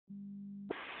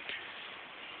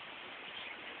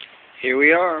Here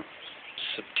we are,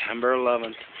 September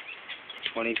 11th,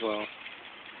 2012.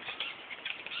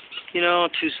 You know,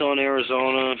 Tucson,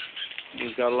 Arizona,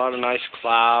 we've got a lot of nice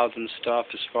clouds and stuff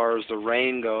as far as the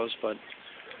rain goes, but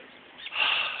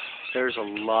there's a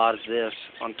lot of this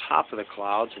on top of the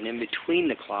clouds and in between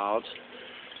the clouds.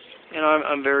 And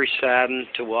I'm very saddened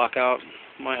to walk out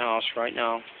my house right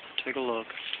now. Take a look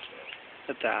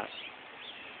at that.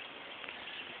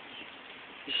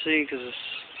 You see, because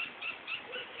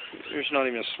there's not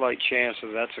even a slight chance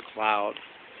that that's a cloud.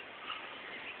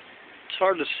 It's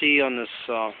hard to see on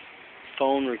this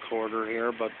phone recorder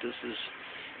here, but this is,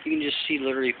 you can just see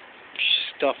literally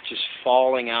stuff just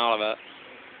falling out of it.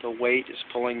 The weight is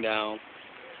pulling down.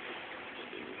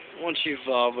 Once you've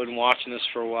been watching this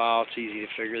for a while, it's easy to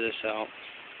figure this out.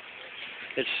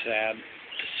 It's sad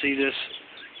to see this.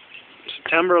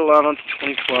 September 11th,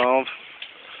 2012,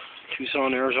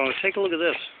 Tucson, Arizona. Take a look at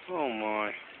this. Oh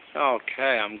my.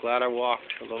 Okay, I'm glad I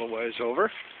walked a little ways over.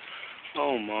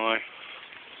 Oh my.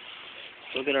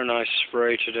 Look at our nice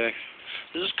spray today.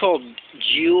 This is called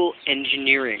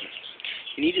Geo-Engineering.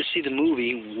 You need to see the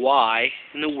movie Why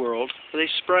in the World Are They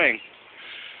Spraying?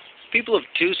 People of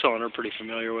Tucson are pretty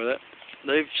familiar with it.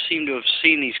 They seem to have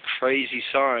seen these crazy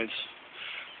signs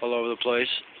all over the place.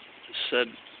 It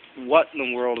said, what in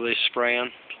the world are they spraying?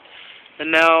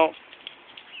 And now,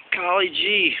 golly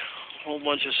gee, a whole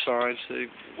bunch of signs say,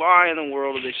 why in the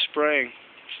world are they spraying?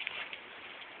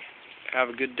 Have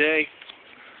a good day.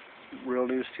 Real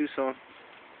News Tucson.